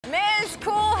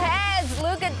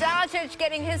Doncic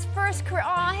getting his first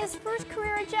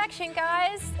career ejection,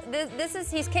 guys.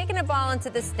 He's kicking a ball into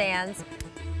the stands.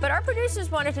 But our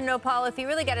producers wanted to know, Paul, if he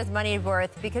really got his money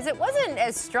worth, because it wasn't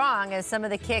as strong as some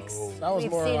of the kicks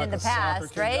we've seen in the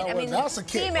past, right? I mean,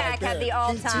 T-Mac had the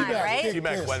all-time, right?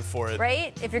 T-Mac went for it.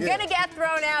 Right? If you're going to get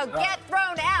thrown out, get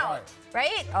thrown out.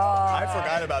 Right? Oh, I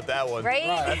forgot about that one. Right?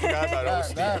 I forgot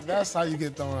about it. That's how you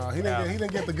get thrown out. He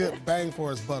didn't get the good bang for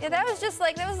his buck. Yeah, that was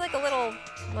like a little,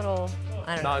 I don't know.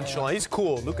 Nonchalant. He's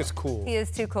cool. Luka's cool. He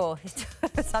is too cool. He's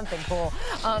something cool.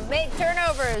 Make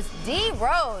turnovers. D.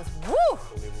 Rose. Woo!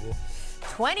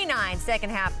 29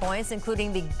 second-half points,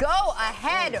 including the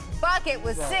go-ahead bucket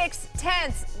with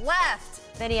 6/10 left.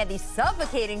 Then he had the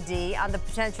suffocating D on the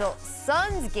potential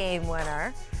Suns game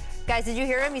winner. Guys, did you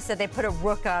hear him? He said they put a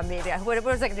rook on me. What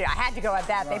was I going to do? I had to go at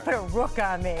that. Right. They put a rook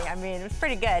on me. I mean, it was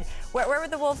pretty good. Where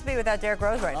would the Wolves be without Derrick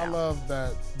Rose right now? I love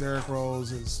that Derrick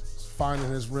Rose is finding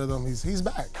his rhythm. He's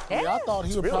back. Yeah. I thought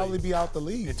he would probably be out the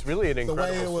league. It's really an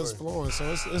incredible the way it was story. flowing.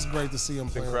 So it's great to see him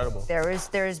play. Incredible.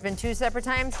 There's been 2 separate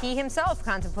times he himself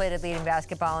contemplated leading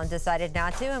basketball and decided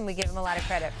not to, and we give him a lot of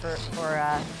credit for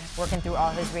working through all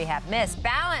his rehab.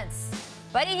 Balance.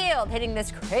 Buddy Hield hitting this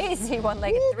crazy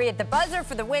one-legged 3 at the buzzer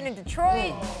for the win in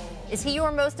Detroit. Is he your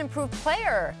most improved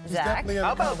player, Zach?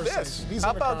 How about this?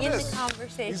 How about this?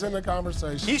 He's in the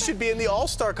conversation. He should be in the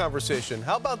All-Star conversation.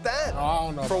 How about that? I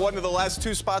don't know. For one of the last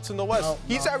 2 spots in the West.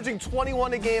 He's averaging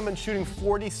 21 a game and shooting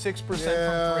 46% from 3.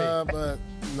 Yeah, but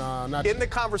not in the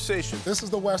conversation. This is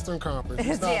the Western Conference.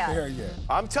 It's not there yet.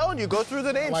 I'm telling you, go through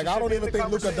the names. Like, I don't even think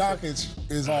Luka Doncic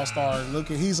is All-Star.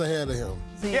 He's ahead of him.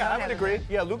 So yeah, I would agree.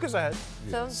 Yeah, Luka's ahead.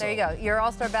 So there you go. Your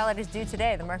All-Star ballot is due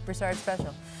today, the Mark Broussard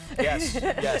special.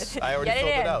 Yes, I already filled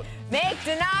it out. Make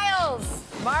denials.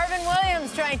 Marvin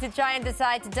Williams trying to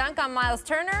decide to dunk on Myles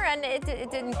Turner, and it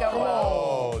didn't go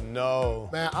well. Oh, no.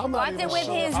 Man, I'm not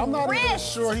even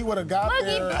sure he would have got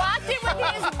there. Look, he blocked it with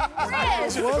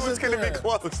his wrist. It was going to be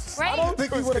close. Right? I don't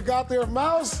think he would have got there if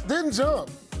Myles didn't jump.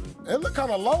 It looked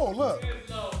kind of low, look.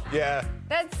 Yeah.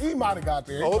 He might have got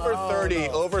there.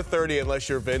 Over 30 unless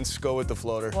you're Vince, go with the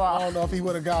floater. Well, I don't know if he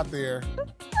would have got there.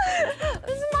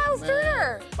 This is Myles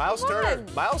Turner.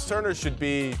 Myles Turner should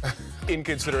be in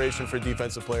consideration for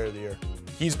Defensive Player of the Year.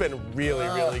 He's been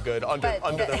really good under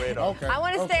the radar. Okay, I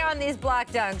want to stay on these block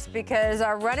dunks because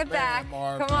our run it back,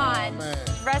 Marv, come on.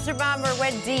 Professor Bomber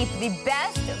went deep. The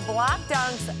best block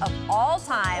dunks of all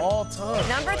time.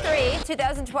 Number 3,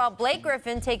 2012, Blake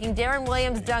Griffin taking Deron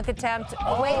Williams' dunk attempt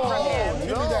away from him.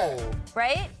 Give me that.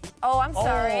 Right? Oh, I'm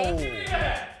sorry.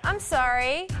 I'm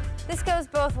sorry. This goes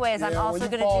both ways. I'm also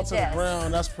going to do this. To the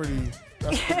ground, that's pretty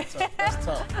tough. That's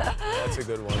tough. That's a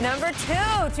good one. Number 2,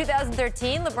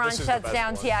 2013, LeBron shuts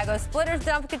down Tiago Splitter's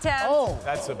dunk attempt. Oh,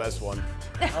 that's the best one.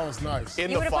 That was nice.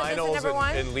 In the finals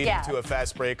and leading to a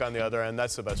fast break on the other end,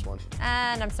 that's the best one.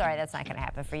 And I'm sorry, that's not going to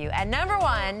happen for you. And number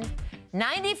 1,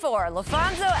 94,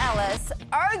 LaPhonso Ellis,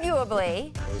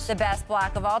 arguably the best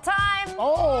block of all time.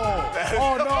 Oh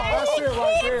no, that's it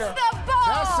right there. He keeps the ball.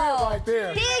 That's it right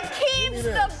there. He keeps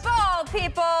the ball,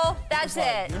 people. That's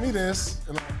it. Give me this,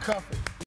 and I'll cuff it.